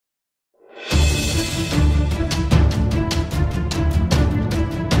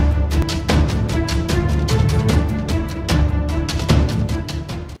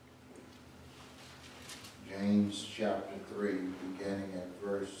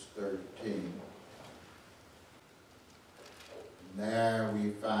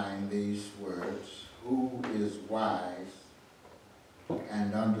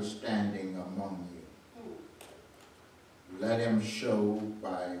understanding among you. Let him show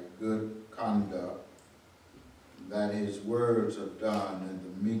by good conduct that his words are done in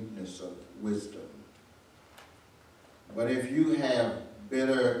the meekness of wisdom. But if you have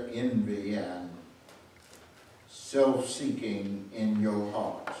bitter envy and self-seeking in your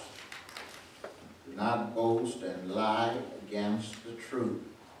hearts, do not boast and lie against the truth.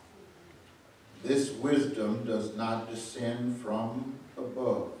 This wisdom does not descend from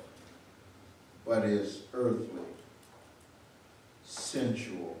above, but is earthly,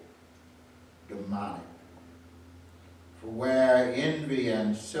 sensual, demonic. For where envy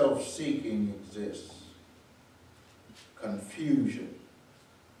and self-seeking exists, confusion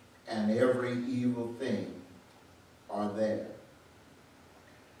and every evil thing are there.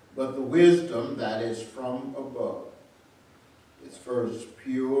 But the wisdom that is from above is first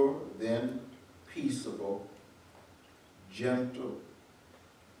pure, then peaceable, gentle,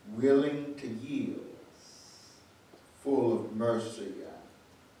 willing to yield, full of mercy and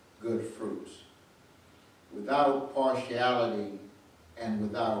good fruits, without partiality and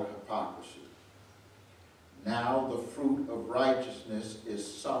without hypocrisy. Now the fruit of righteousness is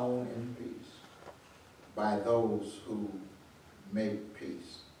sown in peace by those who make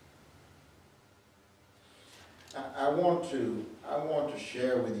peace. I want to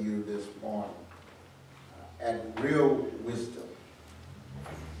share with you this morning at real wisdom.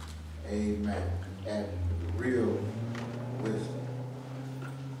 Amen. At real wisdom.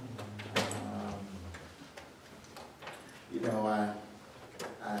 You know,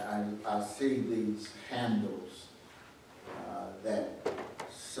 I see these handles that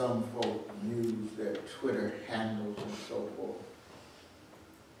some folk use, their Twitter handles and so forth.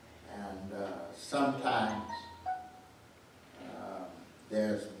 And sometimes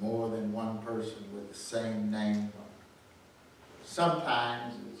there's more than one person with the same name.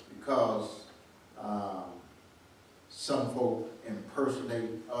 Sometimes it's because some folk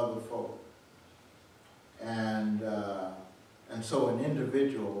impersonate other folk. And so an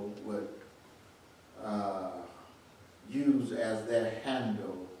individual would use as their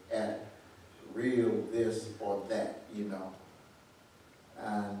handle at real this or that, you know.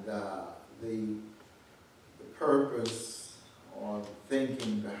 And the purpose or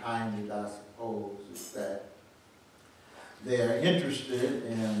thinking behind it, I suppose, is that they're interested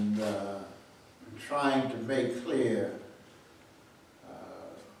in trying to make clear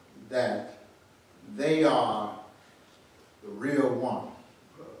that they are the real one.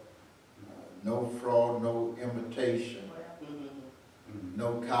 No fraud, no imitation,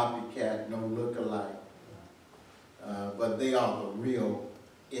 no copycat, no look-alike. But they are the real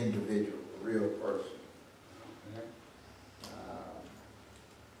individual, the real person.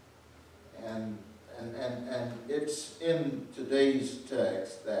 And it's in today's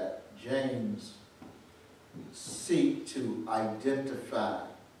text that James seeks to identify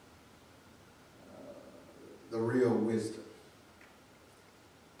the real wisdom.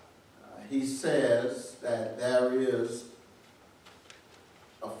 He says that there is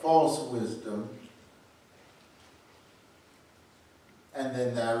a false wisdom, and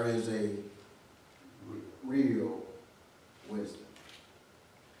then there is a real wisdom.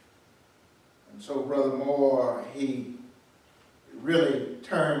 And so Brother Moore, he really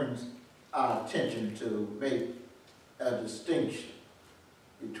turns our attention to make a distinction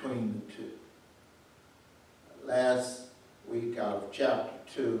between the two. Last week out of chapter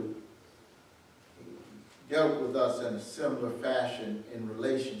 2, he dealt with us in a similar fashion in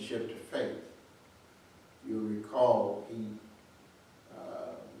relationship to faith. You'll recall he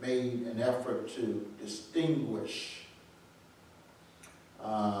made an effort to distinguish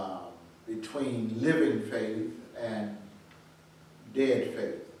between living faith and dead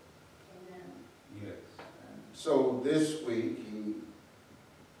faith. Amen. Yes. And so this week he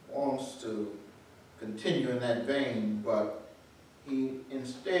wants to continue in that vein, but he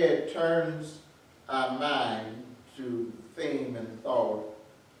instead turns our mind to the theme and thought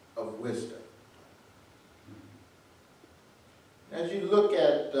of wisdom. As you look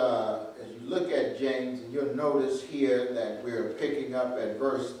at James, and you'll notice here that we're picking up at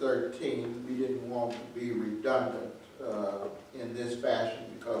verse 13. We didn't want to be redundant in this fashion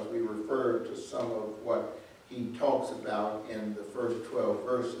because we referred to some of what he talks about in the first 12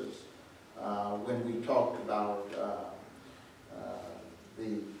 verses when we talked about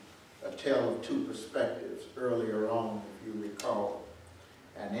a tale of two perspectives earlier on, if you recall.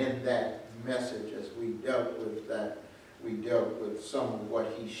 And in that message, as we dealt with that, we dealt with some of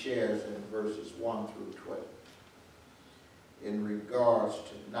what he shares in verses 1 through 12 in regards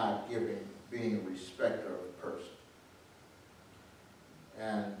to not being a respecter of person.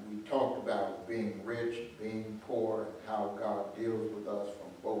 And we talked about being rich, being poor, and how God deals with us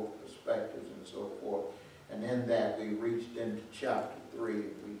from both perspectives and so forth. And in that, we reached into chapter 3,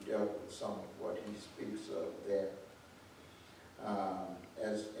 and we dealt with some of what he speaks of there.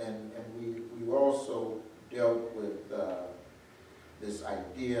 We also dealt with this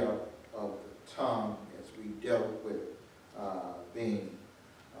idea of the tongue as we dealt with being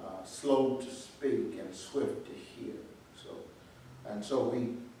slow to speak and swift to hear. So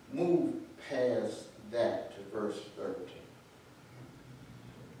we moved past that to verse 13.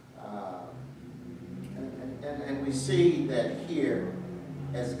 And we see that here,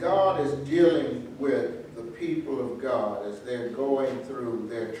 as God is dealing with the people of God, as they're going through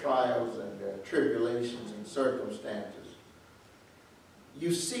their trials and their tribulations and circumstances,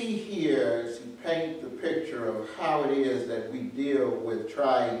 you see here, as he paints the picture of how it is that we deal with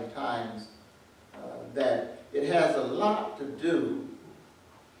trying times, that it has a lot to do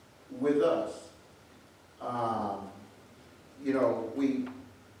with us.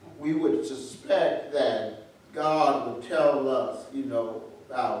 We would suspect that God would tell us,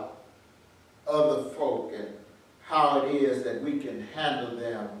 about other folk and how it is that we can handle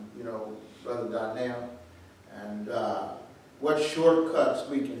them, Brother Donnell, and what shortcuts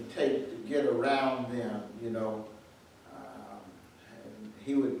we can take to get around them, and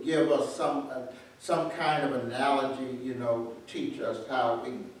he would give us some kind of analogy, to teach us how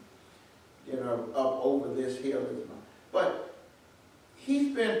we get up over this hill. But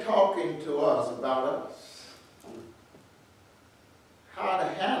he's been talking to us about us, how to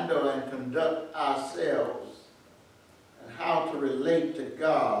handle and conduct ourselves, and how to relate to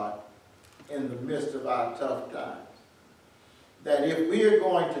God in the midst of our tough times. That if we are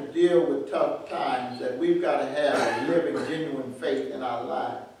going to deal with tough times, that we've got to have a living, genuine faith in our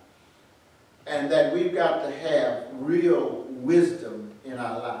life. And that we've got to have real wisdom in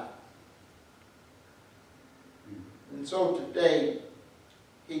our life. And so today,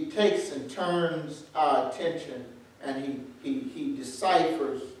 he takes and turns our attention, and he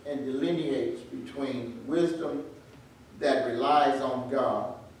deciphers and delineates between wisdom that relies on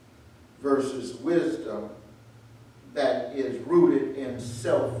God versus wisdom that is rooted in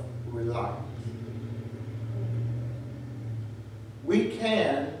self-reliance. We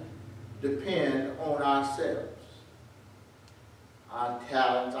can depend on ourselves, our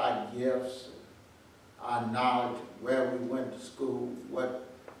talents, our gifts, our knowledge, where we went to school, what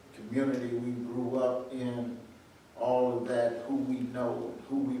community we grew up in, all of that, who we know,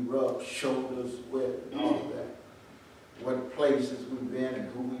 who we rub shoulders with, and all of that, what places we've been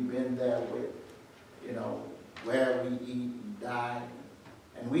and who we've been there with, where we eat and dine.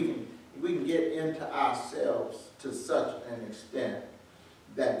 And we can get into ourselves to such an extent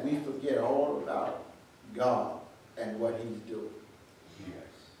that we forget all about God and what he's doing. Yes.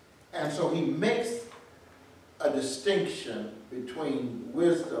 And so he makes a distinction between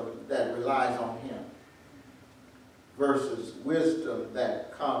wisdom that relies on him versus wisdom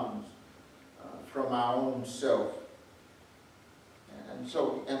that comes from our own self. And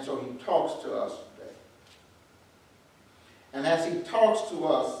so he talks to us today. And as he talks to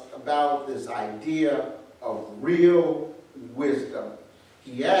us about this idea of real wisdom,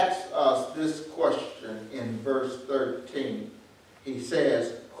 he asks us this question in verse 13. He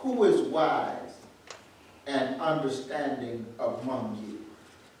says, "Who is wise and understanding among you?"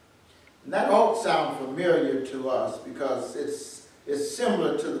 And that ought to sound familiar to us because it's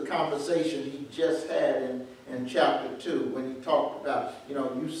similar to the conversation he just had in chapter 2 when he talked about,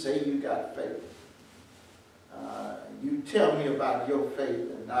 you say you got faith. You tell me about your faith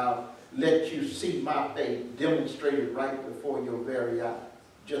and I'll let you see my faith demonstrated right before your very eyes.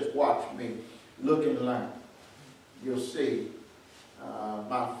 Just watch me, look and learn. You'll see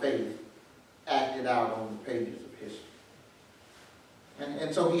my faith acted out on the pages of history.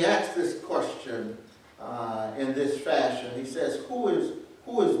 And so he asks this question in this fashion. He says, who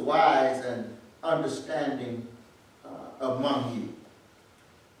is wise and understanding among you?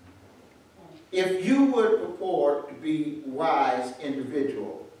 If you would purport to be wise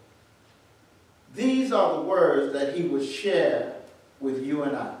individual, these are the words that he would share with you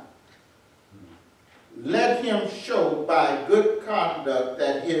and I. Let him show by good conduct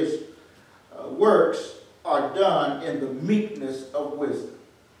that his works are done in the meekness of wisdom.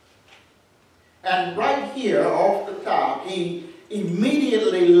 And right here off the top, he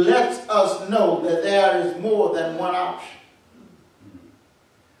immediately lets us know that there is more than one option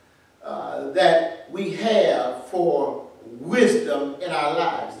that we have for wisdom in our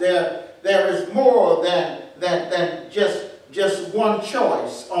lives. There is more than just one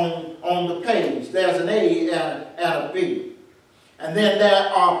choice on the page. There's an A and a B. And then there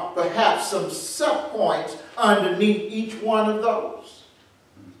are perhaps some subpoints underneath each one of those.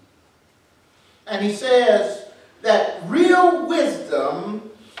 And he says that real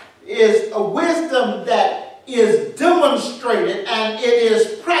wisdom is a wisdom that is demonstrated and it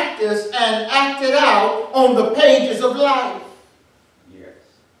is practiced and acted out on the pages of life. Yes.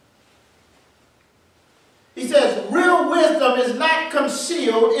 He says real wisdom is not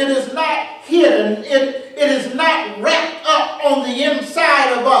concealed, it is not hidden, it is not wrapped up on the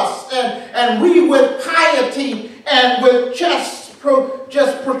inside of us, and we with piety and with chests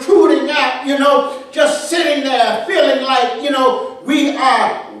just protruding out, just sitting there feeling like, we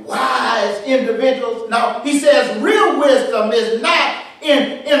are wise individuals. No, he says real wisdom is not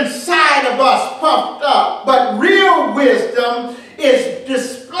inside of us puffed up, but real wisdom is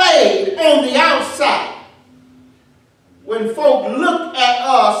displayed on the outside. When folk look at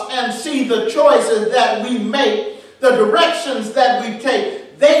us and see the choices that we make, the directions that we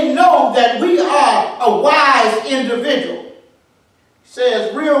take, they know that we are a wise individual. He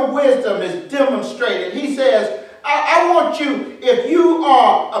says real wisdom is demonstrated. He says, I want you, if you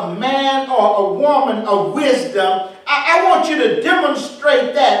are a man or a woman of wisdom, I want you to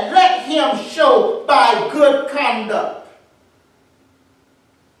demonstrate that. Let him show by good conduct.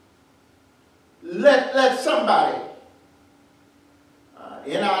 Let somebody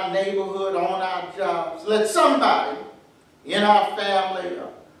in our neighborhood, on our jobs, let somebody in our family,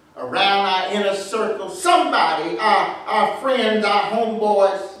 around our inner circle, somebody, our friends, our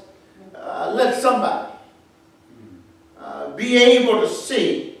homeboys, let somebody be able to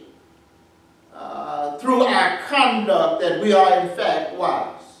see through our conduct that we are in fact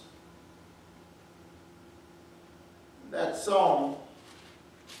wise. That song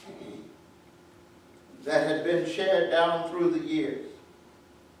that had been shared down through the years.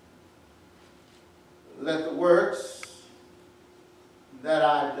 Let the works that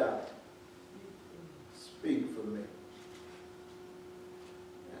I've done speak for me.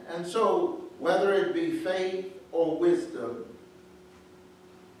 And so, whether it be faith or wisdom,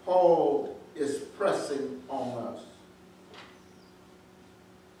 Paul is pressing on us.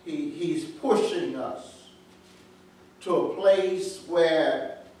 He's pushing us to a place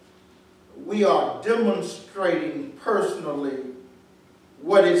where we are demonstrating personally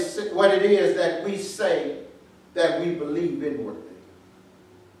what it is that we say that we believe inwardly.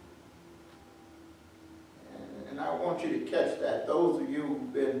 And I want you to catch that. Those of you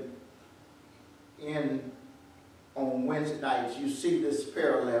who've been in on Wednesday nights, you see this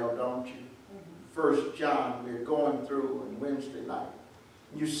parallel, don't you? 1 John, we're going through on Wednesday night.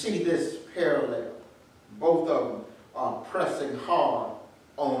 You see this parallel. Both of them are pressing hard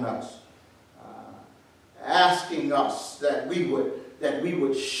on us, asking us that we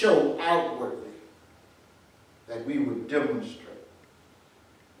would show outwardly, that we would demonstrate.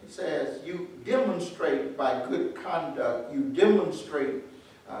 It says you demonstrate by good conduct, you demonstrate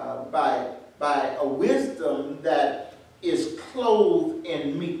by a wisdom that is clothed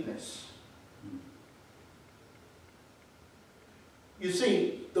in meekness. You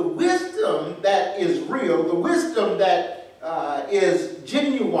see, the wisdom that is real, the wisdom that is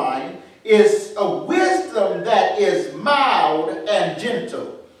genuine, is a wisdom that is mild and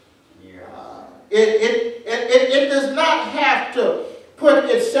gentle. It does not have to put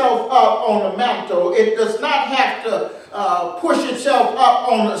itself up on a mantle. It does not have to push itself up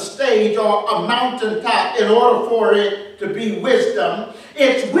on a stage or a mountaintop in order for it to be wisdom.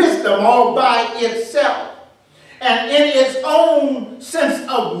 It's wisdom all by itself. And in its own sense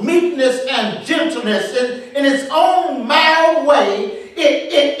of meekness and gentleness, in its own mild way,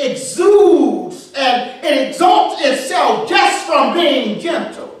 it exudes and it exalts itself just from being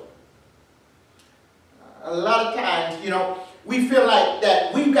gentle. A lot of times, we feel like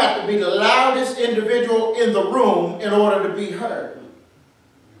that we've got to be the loudest individual in the room in order to be heard.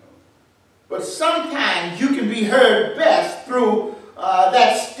 But sometimes you can be heard best through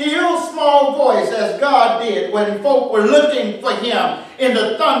that still small voice, as God did when folk were looking for him in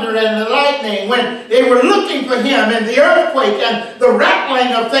the thunder and the lightning, when they were looking for him in the earthquake and the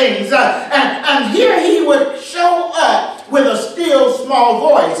rattling of things. And here he would show up with a still small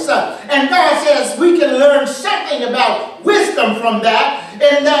voice. And God says we can learn something about wisdom from that,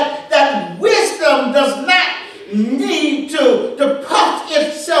 and that wisdom does not need to puff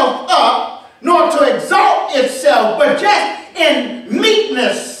itself up, nor to exalt itself, but just in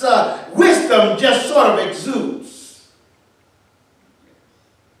meekness, wisdom just sort of exudes.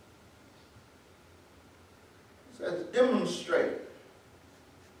 It says demonstrate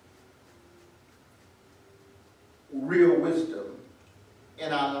real wisdom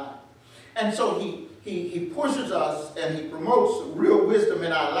in our life. And so he pushes us and he promotes real wisdom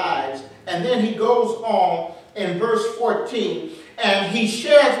in our lives. And then he goes on in verse 14 and he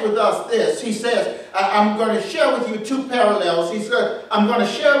shares with us this. He says, I'm going to share with you two parallels. He said, I'm going to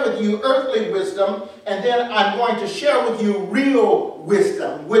share with you earthly wisdom, and then I'm going to share with you real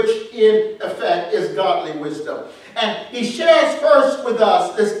wisdom, which in effect is godly wisdom. And he shares first with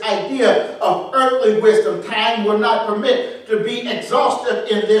us this idea of earthly wisdom. Time will not permit to be exhaustive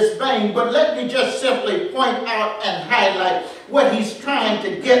in this vein, but let me just simply point out and highlight what he's trying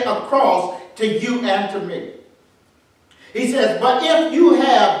to get across to you and to me. He says, but if you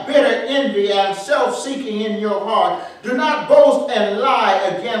have bitter envy and self-seeking in your heart, do not boast and lie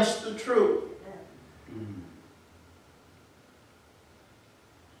against the truth.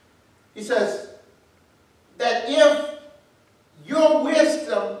 He says that if your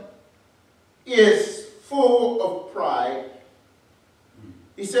wisdom is full of pride,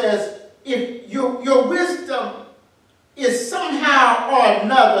 he says, if your wisdom is somehow or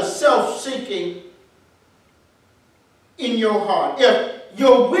another self-seeking in your heart, if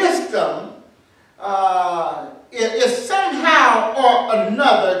your wisdom is somehow or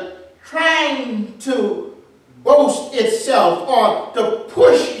another trying to boast itself or to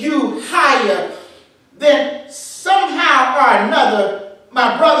push you higher, then somehow or another,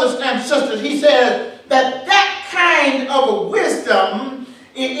 my brothers and sisters, he says that that kind of a wisdom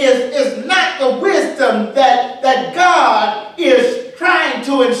is not the wisdom that God is trying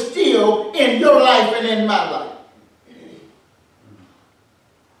to instill in your life and in my life.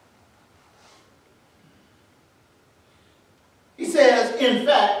 He says, in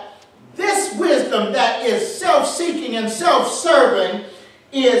fact, this wisdom that is self-seeking and self-serving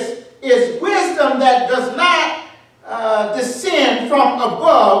is wisdom that does not descend from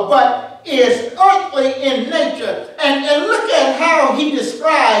above, but is earthly in nature. And look at how he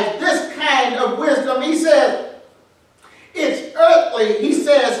describes this kind of wisdom. He says, it's earthly. He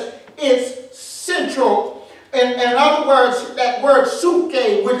says, it's central. In other words, that word suke,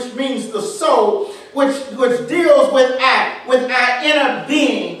 which means the soul, which deals with our inner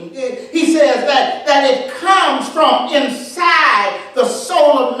being. He says that it comes from inside the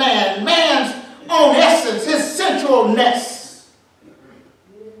soul of man, man's own essence, his centralness.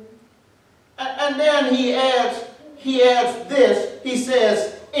 And then he adds this. He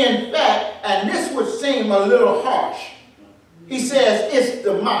says, in fact, and this would seem a little harsh, he says it's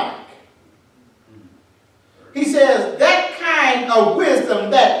demonic. He says that kind of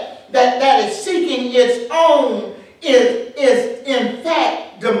wisdom that is seeking its own is in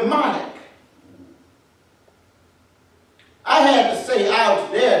fact demonic. I had to say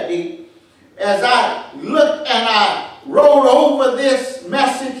ouch there, Deep, as I looked and I wrote over this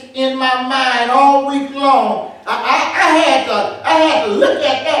message in my mind all week long. I had to look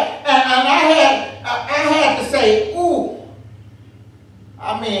at that and I had to say, ooh,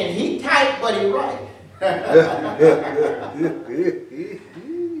 I mean, he tight, but he right.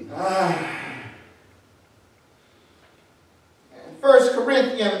 1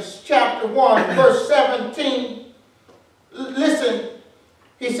 Corinthians chapter 1, verse 17. Listen,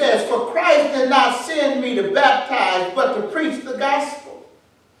 he says, for Christ did not send me to baptize, but to preach the gospel,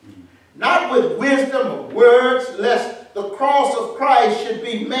 not with wisdom of words, lest the cross of Christ should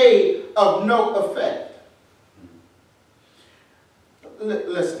be made of no effect.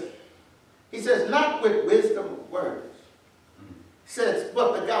 Listen. He says, not with wisdom of words. He says,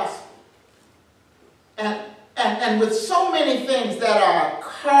 but the gospel. And with so many things that are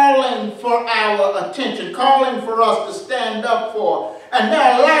calling for our attention, calling for us to stand up for. And there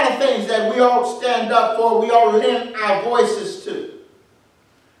are a lot of things that we all stand up for, we all lend our voices to.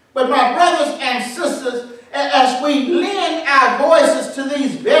 But my brothers and sisters, as we lend our voices to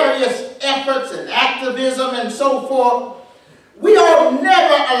these various efforts and activism and so forth, we ought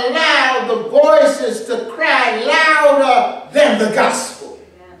never allow the voices to cry louder than the gospel.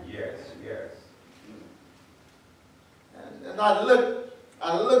 Yes, yes. And I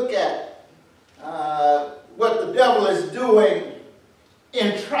look at what the devil is doing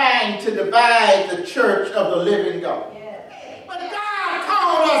in trying to divide the church of the living God. But God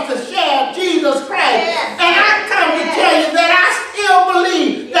called us to share Jesus Christ. And I come to tell you that I still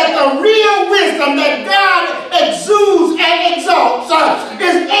believe that the real wisdom that God exudes and exalts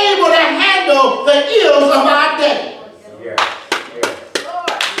is able to handle the ills of our day.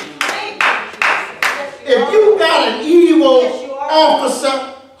 If you got an evil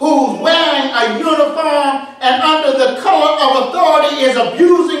officer who's wearing a uniform and under the color of authority is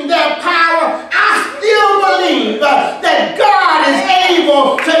abusing their power, I still believe that God is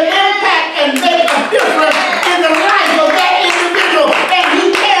able to impact and make a difference in the life of that individual, and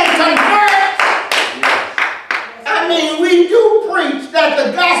he can convert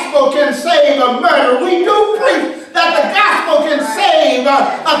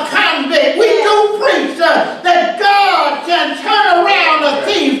a convict. We do preach that God can turn around a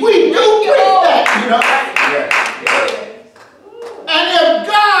thief. We do preach that, you know. And if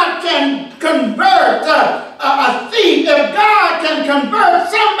God can convert a thief, if God can convert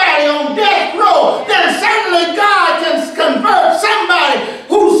somebody on death row, then certainly God can convert somebody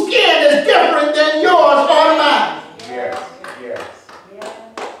whose skin is different than yours or mine. Yes, yes.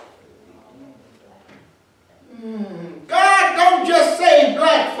 God don't just save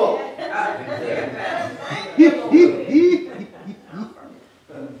black folk.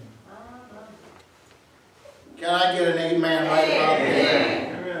 Can I get an amen right about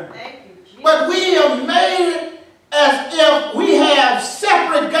that? But we have made it as if we have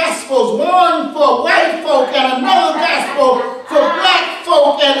separate gospels, one for white folk and another gospel for black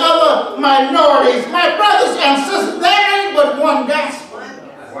folk and other minorities. My brothers and sisters, there ain't but one gospel.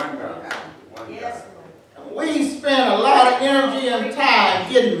 One gospel. We spend a lot of energy and time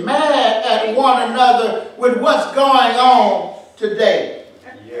getting mad at one another with what's going on today.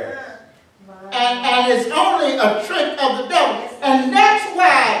 Yes. And it's only a trick of the devil. And that's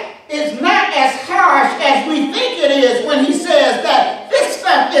why it's not as harsh as we think it is when he says that this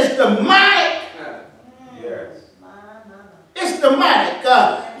stuff is demonic. Yes. It's demonic.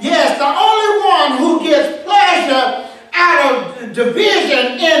 Yes, the only one who gets pleasure out of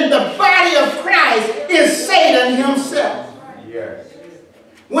division in the body of Christ is Satan himself. Yes.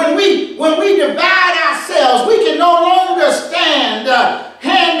 When we divide ourselves, we can no longer stand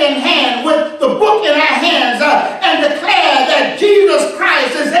hand in hand with the book in our hands and declare that Jesus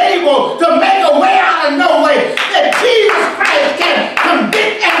Christ is able to make a way out of no way, that Jesus Christ can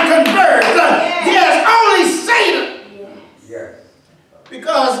convict and convert. Yes, only Satan. Yes.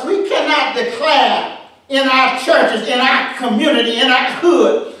 Because we cannot declare in our churches, in our community, in our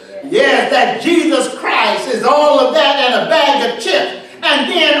hood, yes, that Jesus Christ is all of that and a bag of chips. And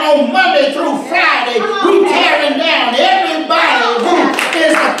then on Monday through Friday, we tearing down everybody who is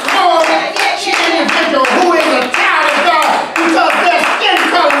a called individual, who is a child of God, because their skin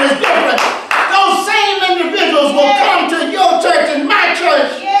color is different. Those same individuals will come to your church and my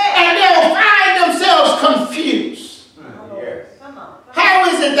church, and they'll find themselves confused. Yes. How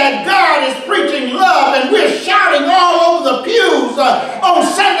is it that God is preaching love and we're shouting all over the pews on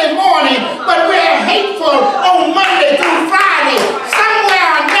Sunday morning, but we're hateful on Monday through Friday? Somewhere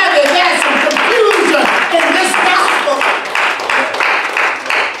or another there's some confusion in this gospel.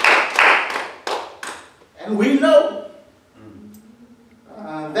 And we know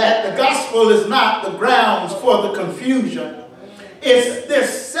that the gospel is not the grounds for the confusion. It's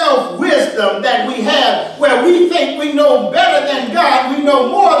this self-wisdom that we have where we think we know better than God, we know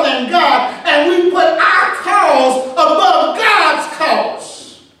more than God, and we put our cause above God's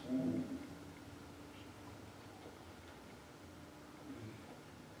cause.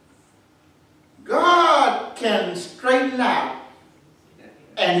 God can straighten out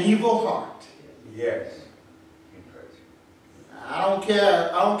an evil heart. Yes. I don't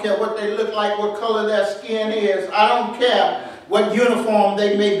care what they look like, what color their skin is. I don't care what uniform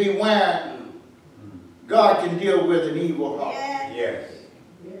they may be wearing. God can deal with an evil heart. Yes.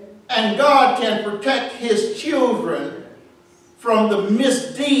 And God can protect his children from the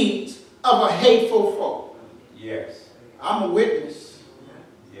misdeeds of a hateful foe. Yes. I'm a witness.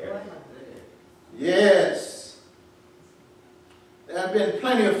 Yes. Yes. There have been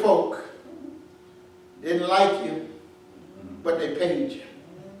plenty of folk didn't like you, but they paid you.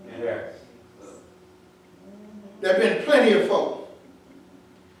 Yes. There have been plenty of folk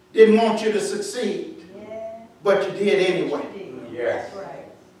didn't want you to succeed, but you did anyway. Yes.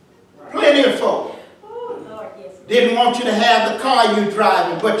 Plenty of folk didn't want you to have the car you're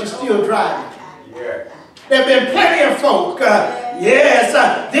driving, but you're still driving. Yes. There have been plenty of folk,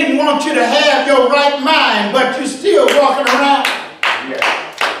 didn't want you to have your right mind, but you're still walking around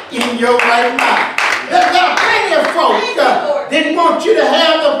in your right mind. There are plenty of folk didn't want you to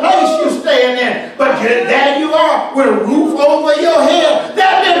have the place you're staying in, but there you are with a roof over your head. There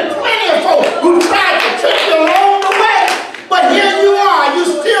have been plenty of folk who tried to trick you along the way, but here you are,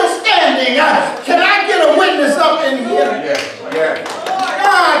 you're still standing. Can I get a witness up in here? Yes. Yes.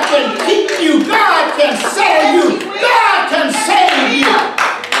 God can keep you. God can settle you. God can save you.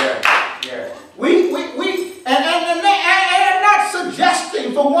 Yes. And I'm not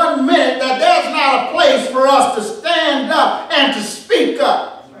suggesting for 1 minute that there's not a place for us to stand up and to speak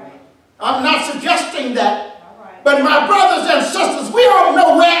up. I'm not suggesting that. But my brothers and sisters, we don't know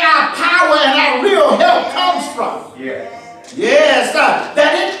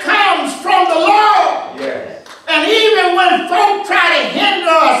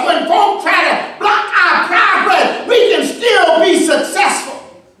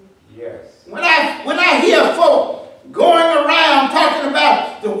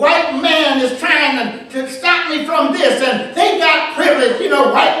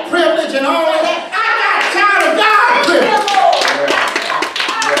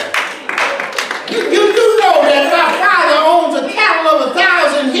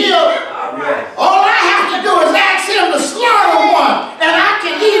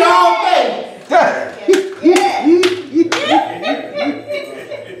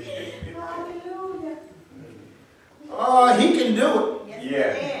do it.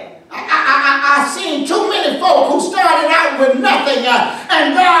 Yes. I've seen too many folk who started out with nothing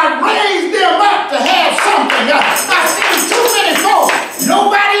and God raised them up to have something. I've seen too many folk,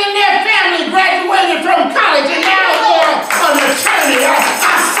 nobody in their family graduated from college and now they're an attorney.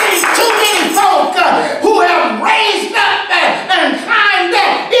 I've seen too many folk who have raised up and climbed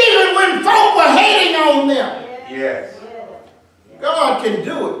up even when folk were hating on them. Yes. God can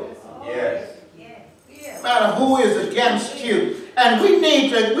do it. Yes. No matter who is against you. And we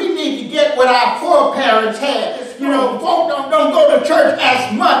need to get what our foreparents had. You know, folk don't go to church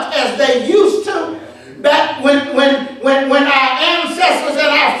as much as they used to. Back when our ancestors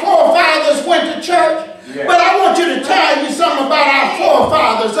and our forefathers went to church. Yeah. But I want you to tell you something about our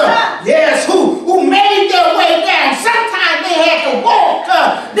forefathers. Yes, who made their way down. Sometimes they had to walk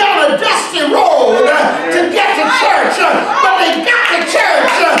down a dusty road to get to church. But they got to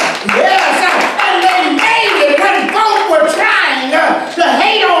church. Yes, and they made it when folk were trying to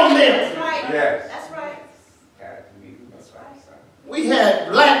hate on them. That's right. Yes. That's right. We had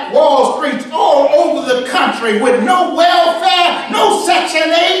black Wall Streets all over the country with no welfare, no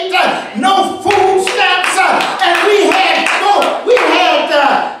Section 8, no food stamps, and we had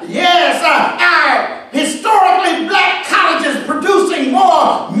our historically black colleges producing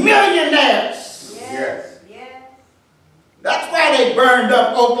more millionaires. Yes. That's why they burned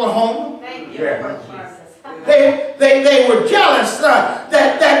up Oklahoma. Thank you. Yeah. They were jealous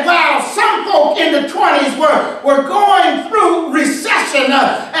that while some folk in the 20s were going through recession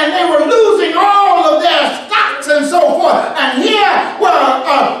and they were losing all of their stocks and so forth, and here were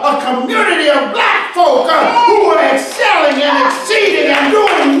a community of black folk who were excelling and exceeding and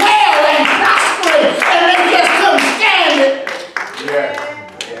doing well and prospering, and they just couldn't stand it. Yes.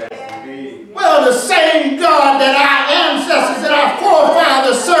 Yes, indeed. Well, the same God that our ancestors and our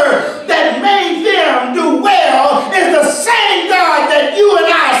forefathers served that made them do well is the same God that you and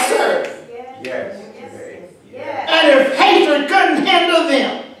I serve. Yes. And if hatred couldn't hinder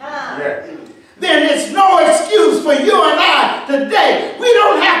them, Yes. then it's no excuse for you and I today. We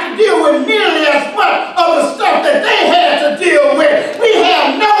don't have to deal with nearly as much of the stuff that they had to deal with. We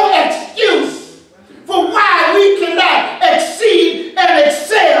have no excuse for why we cannot exceed and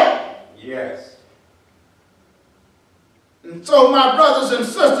excel. Yes. And so, my brothers and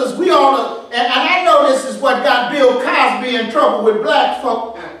sisters, we ought to, and I know this is what got Bill Cosby in trouble with black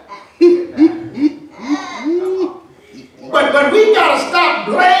folk. But we got to stop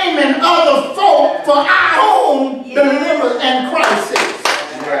blaming other folk for our own dilemmas and crises.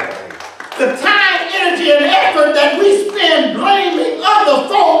 Yes. The time, energy, and effort that we spend blaming other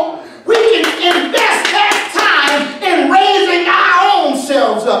folk, we can invest that time in raising our own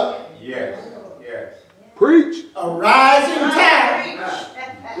selves up. Yes. Yes. Preach. A rising tide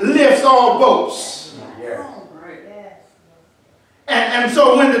lifts all boats. Yes. And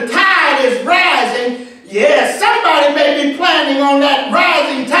so when the tide is rising, yes, somebody may be planning on that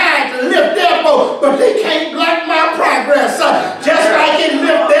rising tide to lift their boat, but they can't block my progress. Just like it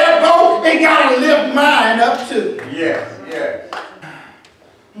lift their boat, they got to lift mine up too. Yes. Yes.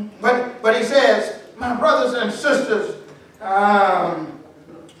 But he says, my brothers and sisters,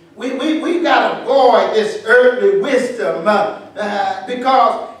 we got to avoid this earthly wisdom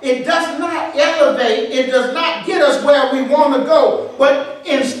because it does not elevate, it does not get us where we want to go. But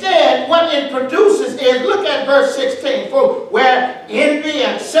instead, what it produces is, look at verse 16, for where envy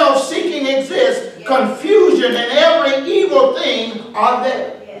and self-seeking exist, confusion and every evil thing are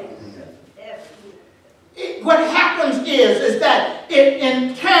there. What happens is that it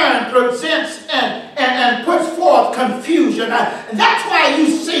in turn presents and puts forth confusion. And that's why you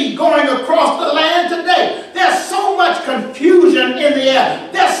see going across the land today, there's so much confusion in the air.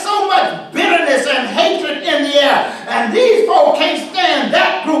 There's so much bitterness and hatred in the air. And these folk can't stand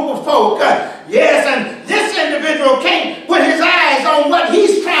that group of folk. Yes, and this individual can't put his eyes on what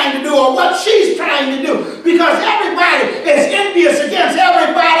he's trying to do or what she's trying to do because everybody is envious against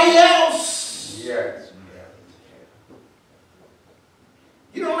everybody else. Yes.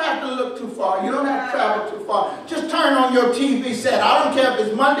 You don't have to look too far. You don't have to travel too far. Just turn on your TV set. I don't care if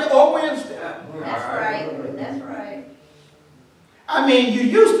it's Monday or Wednesday. That's right. That's right. I mean, you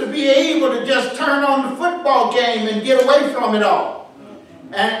used to be able to just turn on the football game and get away from it all.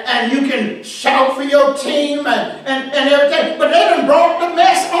 And you can shout for your team and everything. But they done brought the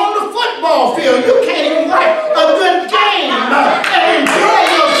mess on the football field. You can't even watch a good game and enjoy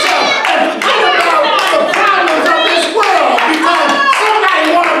yourself and forget about the problems of this world because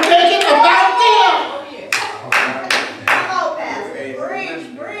somebody want to make it about them. Come on, Pastor.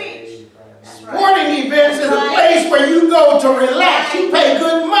 Preach. Sporting events is a place where you go to relax. You pay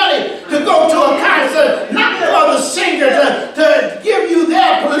good money to go to a concert, not for the singer to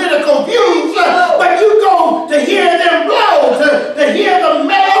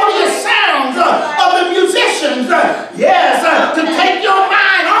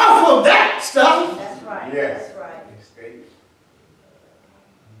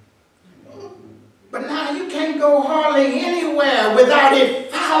without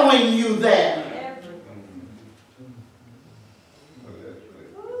it following you there.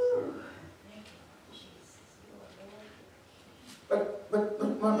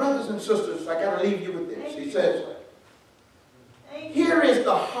 But my brothers and sisters, I got to leave you with this. He says, here is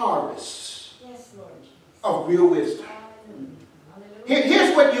the harvest of real wisdom.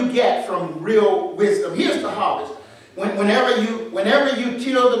 Here's what you get from real wisdom. Here's the harvest. Whenever you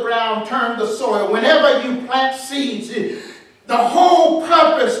till the ground, turn the soil, whenever you plant seeds, the whole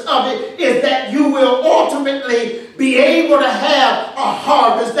purpose of it is that you will ultimately be able to have a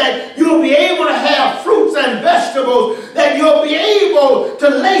harvest, that you'll be able to have fruits and vegetables, that you'll be able to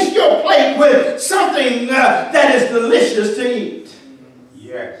lace your plate with something that is delicious to eat.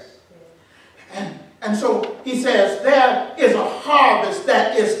 Yes. And so he says there is a harvest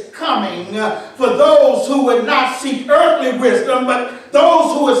that is coming for those who would not seek earthly wisdom, but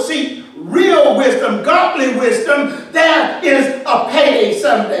those who would seek real wisdom, godly wisdom. There is a payday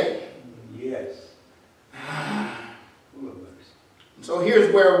someday. Yes. So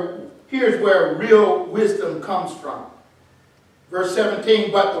here's where real wisdom comes from. Verse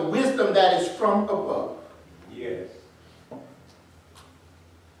 17, but the wisdom that is from above. Yes.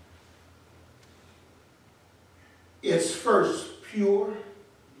 Is first pure,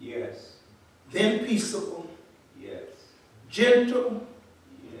 Yes. then peaceable, Yes. gentle,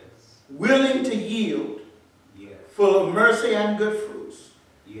 Yes. willing to yield, Yes. full of mercy and good fruits,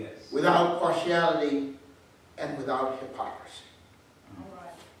 Yes. without partiality and without hypocrisy. All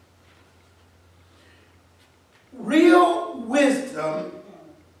right. Real wisdom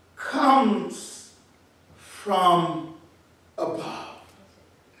comes from above.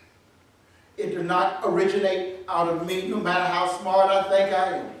 It does not originate out of me, no matter how smart I think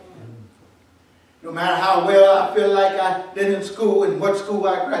I am. No matter how well I feel like I did in school and what school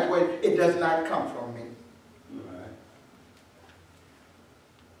I graduated, it does not come from me. Right.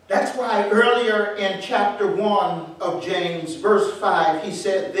 That's why earlier in chapter 1 of James, verse 5, he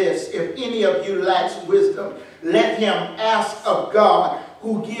said this, if any of you lacks wisdom, let him ask of God,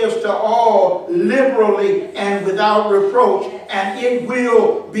 who gives to all liberally and without reproach, and it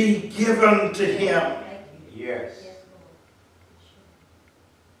will be given to him. Yes.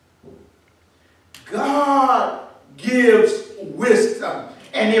 God gives wisdom.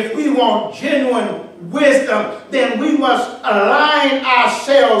 And if we want genuine wisdom, then we must align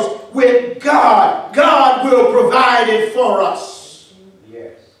ourselves with God. God will provide it for us.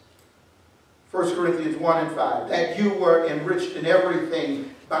 Yes. 1 Corinthians 1 and 5, that you were enriched in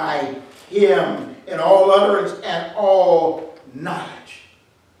everything by him, in all utterance and all knowledge.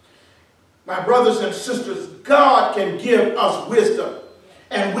 My brothers and sisters, God can give us wisdom.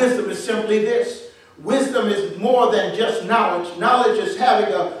 And wisdom is simply this. Wisdom is more than just knowledge. Knowledge is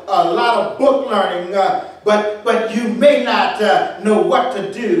having a lot of book learning, but you may not know what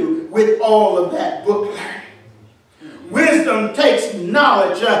to do with all of that book learning. Wisdom takes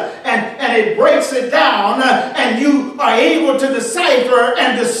knowledge and it breaks it down, and you are able to decipher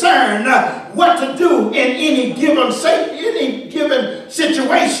and discern what to do in any given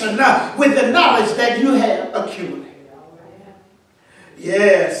situation with the knowledge that you have accumulated.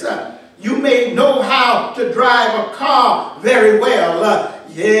 Yes, you may know how to drive a car very well.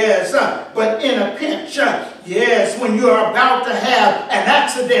 Yes, but in a pinch, yes, when you're about to have an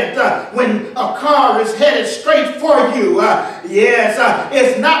accident, when a car is headed straight for you, yes,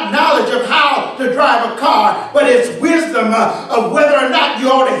 it's not knowledge of how to drive a car, but it's wisdom of whether or not you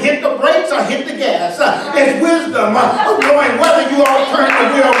ought to hit the brakes or hit the gas. It's wisdom of knowing whether you ought to turn the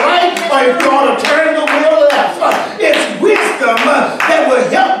wheel right or if you ought to turn the wheel left. It's wisdom that will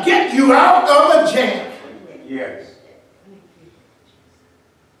help get you out of a jam. Yes.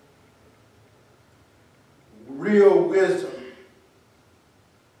 Real wisdom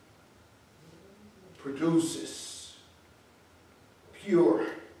produces pure,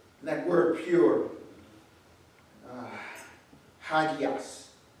 that word pure, hagios,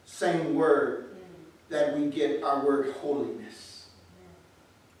 same word that we get our word holiness.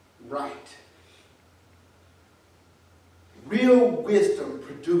 Right. Real wisdom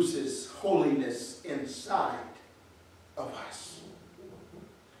produces holiness inside of us.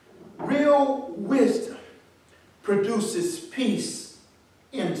 Real wisdom produces peace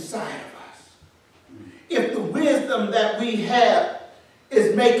inside of us. If the wisdom that we have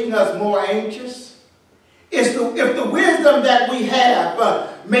is making us more anxious, if the wisdom that we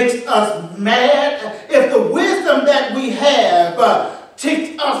have makes us mad, if the wisdom that we have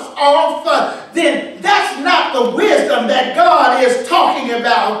ticks us off, then that's not the wisdom that God is talking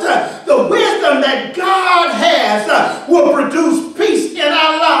about. The wisdom that God has will produce peace in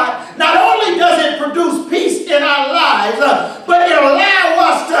our lives. Not only does it produce peace in our lives, but it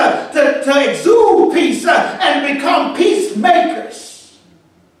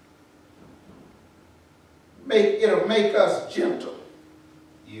it'll make us gentle,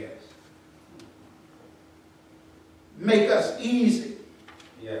 Yes. make us easy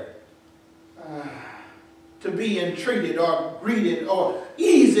Yes. to be entreated or greeted, or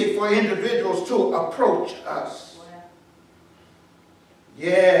easy for individuals to approach us.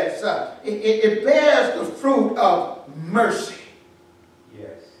 Yes, it bears the fruit of mercy, Yes.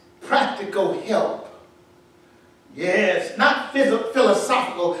 practical help. Yes, not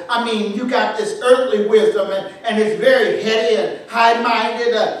philosophical. I mean, you got this earthly wisdom and it's very heady and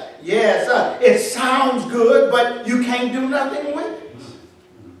high-minded. Yes, it sounds good, but you can't do nothing with it.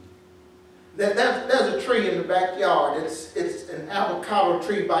 There's a tree in the backyard. It's an avocado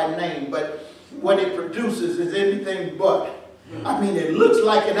tree by name, but what it produces is anything but. I mean, it looks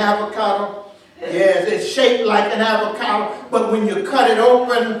like an avocado. Yes, it's shaped like an avocado, but when you cut it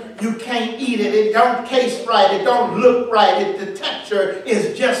open, you can't eat it. It don't taste right. It don't look right. The texture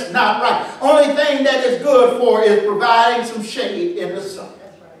is just not right. Only thing that it's good for is providing some shade in the sun.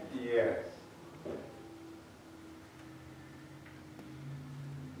 That's right. Yes.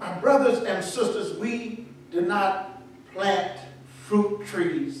 My brothers and sisters, we do not plant fruit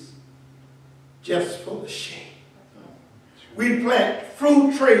trees just for the shade. We plant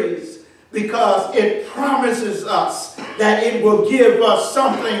fruit trees because it promises us that it will give us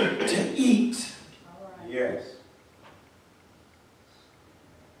something to eat. Yes.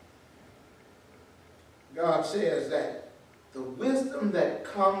 God says that the wisdom that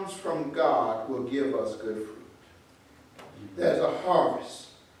comes from God will give us good fruit. There's a harvest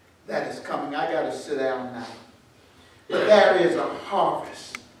that is coming. I got to sit down now. But there is a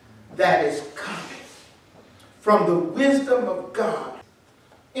harvest that is coming from the wisdom of God,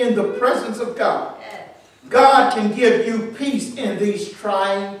 in the presence of God. God can give you peace in these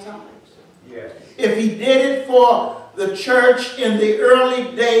trying times. Yes. If he did it for the church in the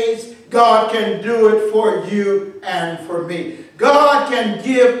early days, God can do it for you and for me. God can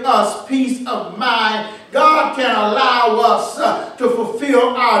give us peace of mind. God can allow us to fulfill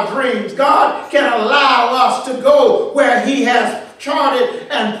our dreams. God can allow us to go where he has charted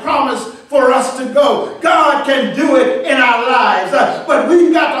and promised for us to go. God can do it in our lives, but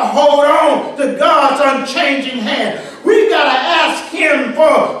we've got to hold on to God's unchanging hand. We've got to ask him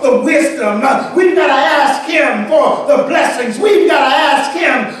for the wisdom. We've got to ask him for the blessings. We've got to ask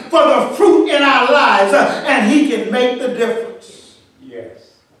him for the fruit in our lives, and he can make the difference.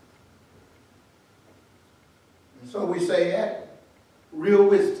 Yes. And so we say that real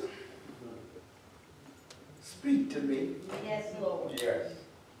wisdom. Speak to me. Yes, Lord. Yes.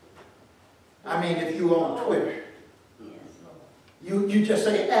 I mean, if you on Twitter, Yes, Lord. you just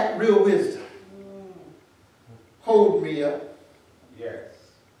say, at real wisdom. Hold me up. Yes.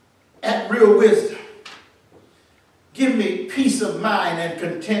 At real wisdom. Give me peace of mind and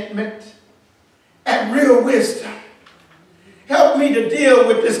contentment. At real wisdom. Help me to deal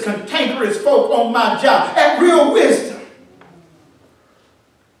with this cantankerous folk on my job. At real wisdom.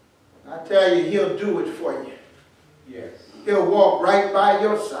 I tell you, he'll do it for you. Yes. He'll walk right by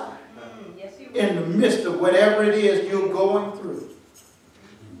your side Yes, he will. in the midst of whatever it is you're going through.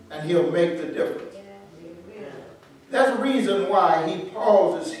 And he'll make the difference. Yes, he will. There's a reason why he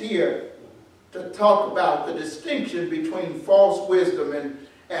pauses here to talk about the distinction between false wisdom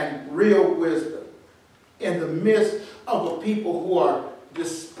and real wisdom in the midst of a people who are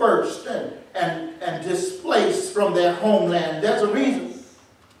dispersed and displaced from their homeland. There's a reason.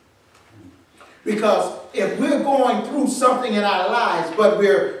 Because if we're going through something in our lives, but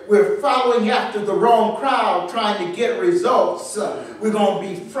we're following after the wrong crowd trying to get results, we're going to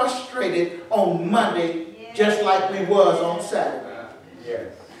be frustrated on Monday just like we was on Saturday.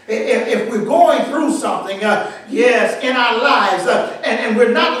 Yes. If we're going through something, yes, in our lives, and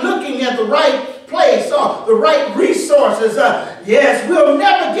we're not looking at the right place or the right resources, yes, we'll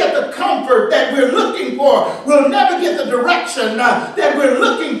never get the comfort that we're looking for. We'll never get the direction that we're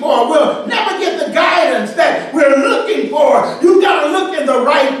looking for. We'll never get the guidance that we're looking for. You've got to look in the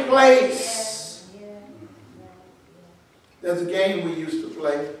right place. There's a game we used to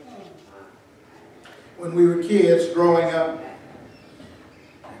play when we were kids growing up.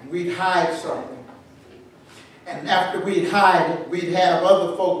 We'd hide something. And after we'd hide it, we'd have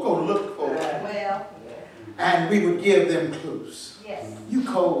other folk go look for it. Well, And we would give them clues. yes, You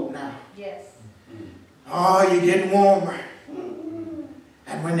cold now. yes. Oh, you're getting warmer.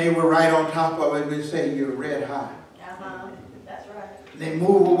 And when they were right on top of it, we'd say, you're red hot. That's right. They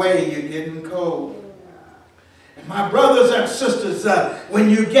move away, you're getting cold. And my brothers and sisters, when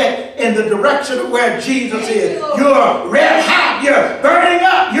you get in the direction of where Jesus is, you're red hot, you're burning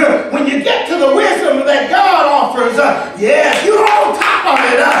up. When you get to the wisdom that God offers, yes, you're on top of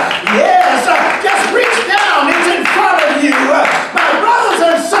it. Yes, just reach down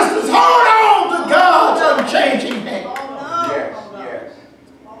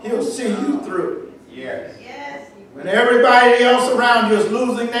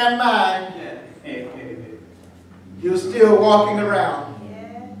losing their mind, you're still walking around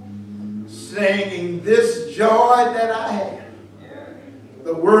singing, this joy that I have,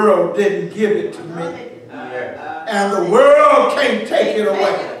 the world didn't give it to me. And the world can't take it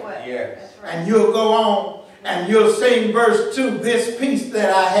away. Yes. And you'll go on and you'll sing verse 2, this peace that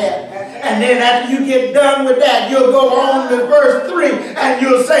I have. And then after you get done with that, you'll go on to verse 3 and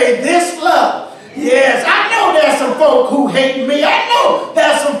you'll say, this love. Yes, I know there's some folk who hate me. I know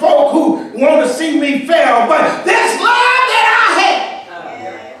there's some folk who want to see me fail. But this love that I have,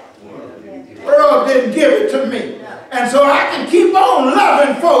 the world didn't give it to me. And so I can keep on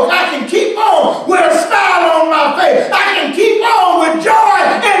loving folk. I can keep on with a smile on my face. I can keep on with joy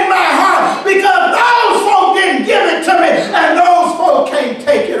in my heart because those folk didn't give it to me and those folk can't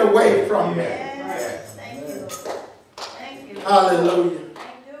take it away from me. Yes. Thank you. Thank you. Hallelujah.